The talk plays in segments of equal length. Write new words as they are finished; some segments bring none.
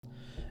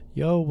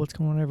Yo, what's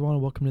going on,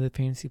 everyone? Welcome to the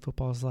Fantasy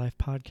Football's Life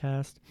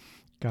podcast.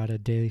 Got a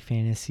daily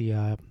fantasy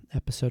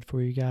episode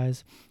for you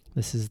guys.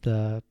 This is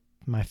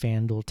my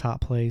FanDuel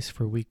top plays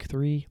for week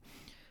 3.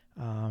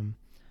 So I'm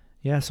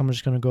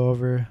just gonna go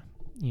over,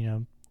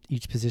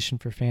 each position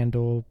for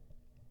FanDuel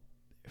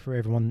for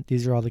everyone.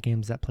 These are all the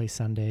games that play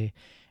Sunday,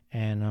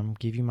 and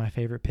give you my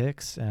favorite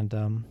picks,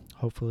 and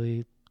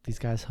hopefully these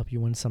guys help you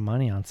win some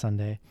money on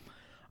Sunday.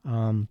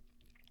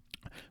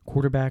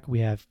 Quarterback,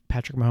 we have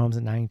Patrick Mahomes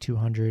at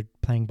 9,200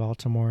 playing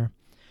Baltimore.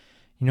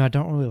 I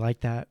don't really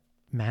like that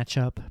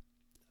matchup.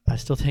 I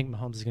still think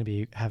Mahomes is going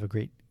to have a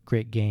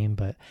great game,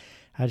 but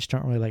I just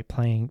don't really like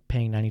paying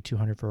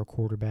 9,200 for a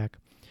quarterback.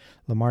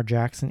 Lamar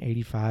Jackson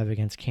 85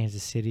 against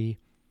Kansas City.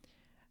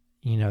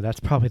 That's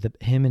probably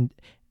him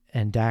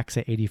and Dak's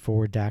at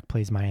 84. Dak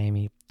plays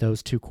Miami.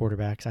 Those two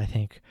quarterbacks, I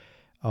think.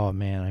 Oh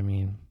man, I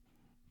mean,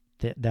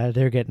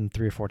 they're getting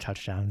 3 or 4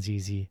 touchdowns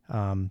easy.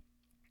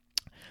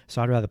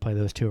 So I'd rather play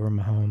those two over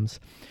Mahomes.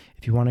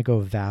 If you want to go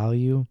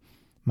value,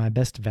 my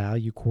best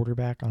value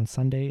quarterback on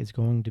Sunday is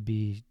going to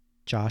be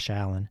Josh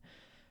Allen.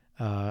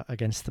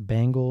 Against the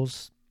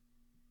Bengals,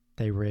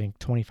 they rank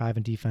 25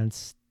 in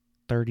defense,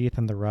 30th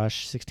in the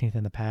rush, 16th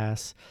in the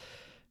pass.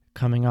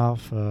 Coming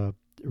off a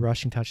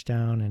rushing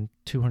touchdown and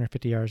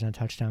 250 yards in a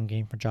touchdown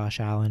game for Josh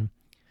Allen,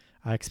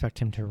 I expect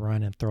him to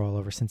run and throw all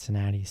over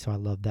Cincinnati, so I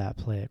love that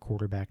play at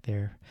quarterback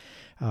there.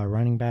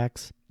 Running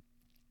backs.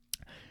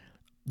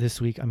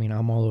 This week,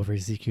 I'm all over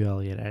Ezekiel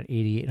Elliott at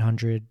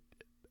 8,800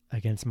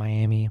 against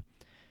Miami.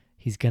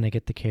 He's gonna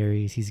get the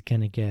carries. He's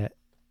gonna get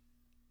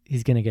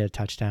a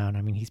touchdown.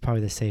 He's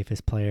probably the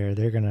safest player.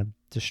 They're gonna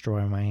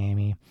destroy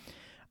Miami.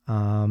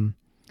 I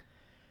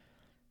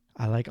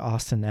like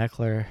Austin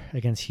Eckler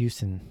against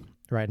Houston.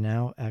 Right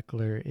now,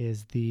 Eckler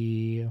is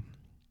the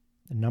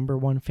number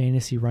 1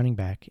 fantasy running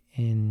back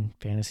in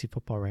fantasy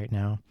football right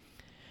now.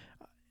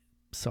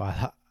 So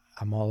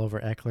I'm all over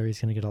Eckler. He's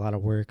going to get a lot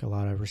of work, a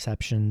lot of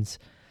receptions.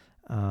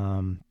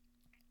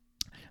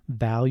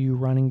 Value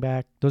running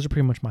back. Those are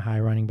pretty much my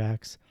high running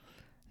backs.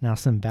 Now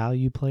some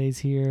value plays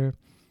here.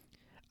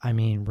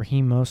 Raheem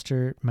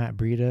Mostert, Matt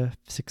Breida,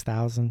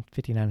 6,000,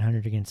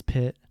 5,900 against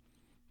Pitt.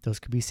 Those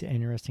could be some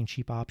interesting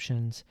cheap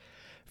options.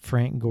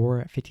 Frank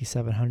Gore at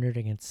 5,700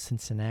 against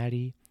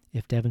Cincinnati.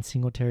 If Devin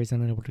Singletary's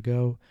unable to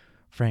go,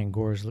 Frank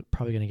Gore's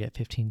probably going to get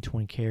 15,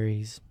 20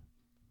 carries.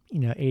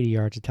 80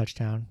 yards, a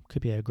touchdown.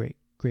 Could be a great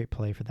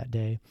play for that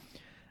day.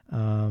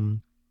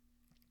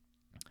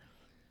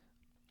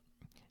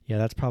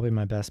 That's probably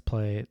my best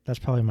play. That's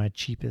probably my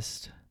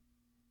cheapest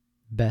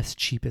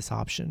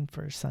option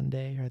for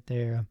Sunday right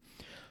there.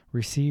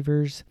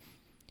 Receivers,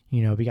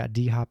 we got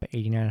D-Hop at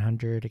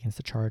 8,900 against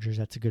the Chargers.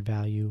 That's a good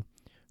value.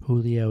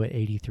 Julio at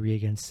 83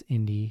 against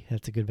Indy.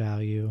 That's a good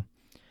value.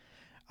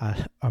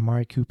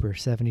 Amari Cooper,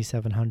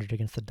 7,700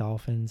 against the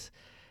Dolphins.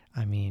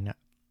 I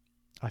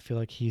feel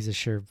like he's a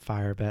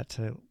surefire bet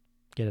to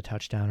get a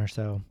touchdown or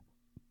so.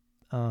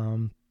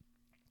 I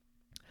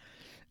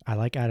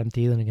like Adam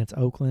Thielen against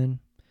Oakland.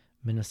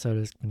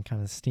 Minnesota's been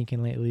kind of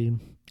stinking lately.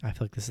 I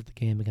feel like this is the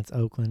game against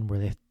Oakland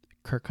where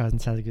Kirk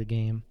Cousins has a good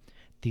game.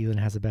 Thielen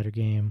has a better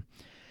game.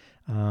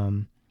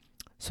 Some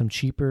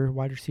cheaper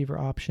wide receiver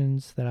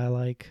options that I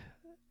like.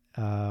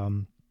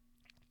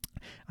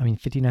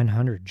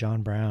 5,900,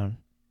 John Brown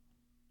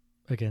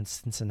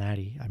against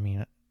Cincinnati.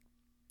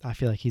 I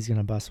feel like he's going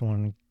to bust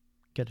one,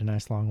 get a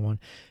nice long one.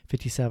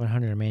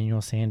 5,700,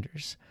 Emmanuel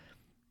Sanders.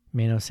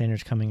 Emmanuel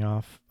Sanders coming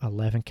off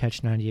 11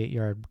 catch,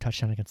 98-yard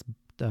touchdown against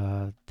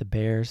the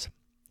Bears.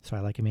 So I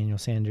like Emmanuel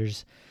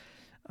Sanders.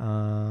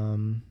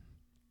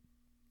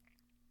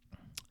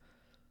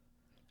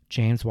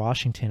 James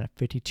Washington at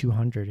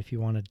 5,200. If you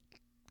want to,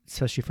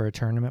 especially for a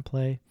tournament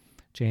play,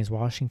 James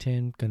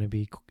Washington going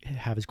to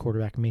have his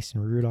quarterback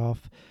Mason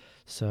Rudolph.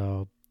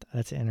 So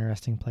that's an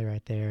interesting play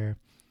right there.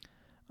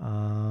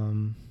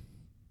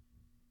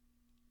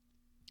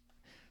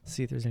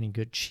 See if there's any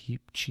good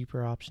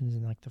cheaper options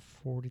in like the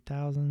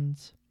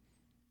 40,000s.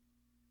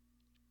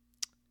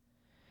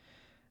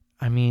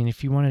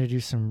 If you wanted to do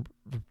some,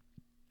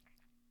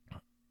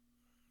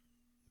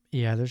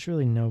 there's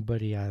really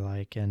nobody I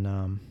like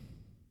and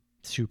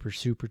super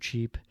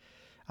cheap.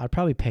 I'd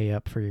probably pay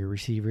up for your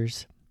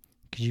receivers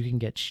because you can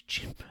get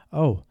cheap.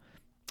 Oh,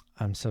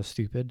 I'm so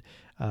stupid.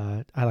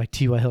 I like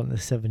T.Y. Hilton at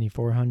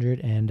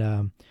 7,400,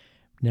 and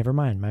never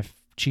mind. My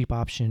cheap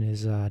option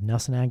is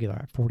Nelson Aguilar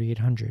at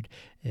 4,800.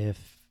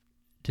 If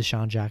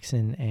Deshaun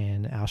Jackson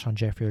and Alshon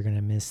Jeffrey are going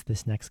to miss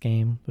this next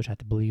game, which I have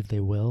to believe they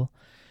will,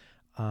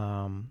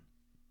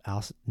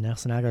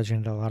 Nelson Aguilar is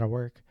going to get a lot of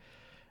work.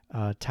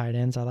 Tight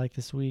ends I like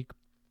this week.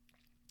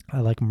 I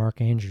like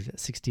Mark Andrews at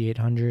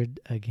 6,800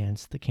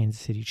 against the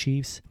Kansas City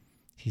Chiefs.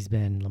 He's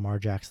been Lamar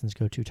Jackson's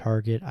go-to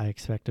target. I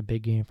expect a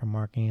big game from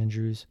Mark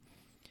Andrews.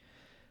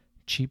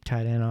 Cheap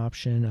tight end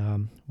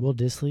option. Will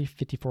Dissly,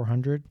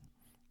 5,400.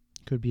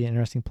 Could be an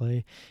interesting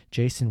play.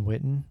 Jason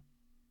Witten,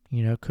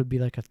 could be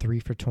like a 3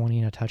 for 20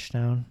 and a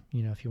touchdown,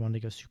 if you wanted to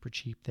go super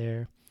cheap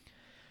there.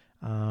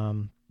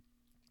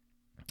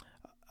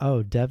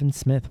 Devin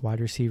Smith,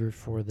 wide receiver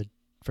for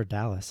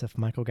Dallas. If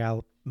Michael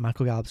Gallup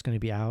Michael Gallup's going to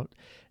be out.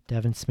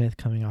 Devin Smith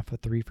coming off a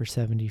 3 for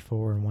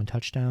 74 and 1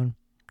 touchdown.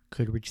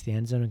 Could reach the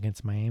end zone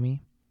against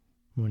Miami.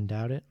 Wouldn't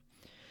doubt it.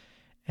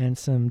 And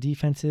some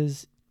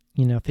defenses,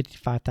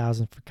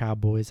 55,000 for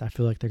Cowboys. I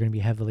feel like they're going to be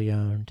heavily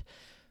owned.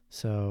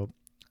 So,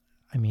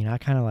 I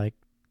kind of like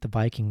the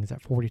Vikings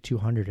at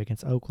 4,200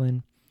 against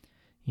Oakland.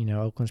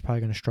 Oakland's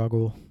probably going to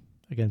struggle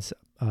against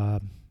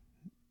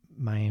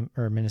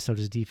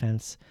Minnesota's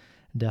defense.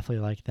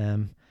 Definitely like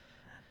them.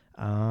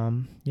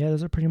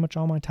 Those are pretty much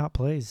all my top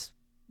plays.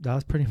 That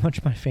was pretty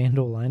much my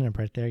FanDuel lineup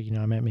right there.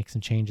 I might make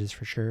some changes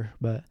for sure,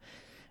 but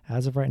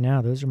as of right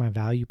now, those are my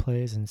value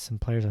plays and some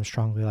players I'm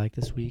strongly like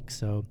this week.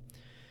 So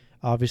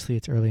obviously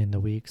it's early in the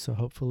week, so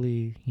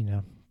hopefully,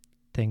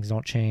 things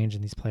don't change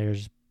and these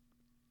players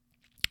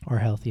are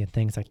healthy and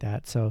things like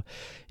that. So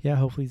yeah,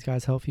 hopefully these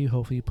guys help you.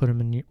 Hopefully you put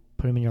them in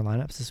your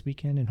lineups this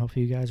weekend, and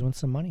hopefully you guys win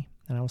some money.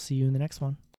 And I will see you in the next one.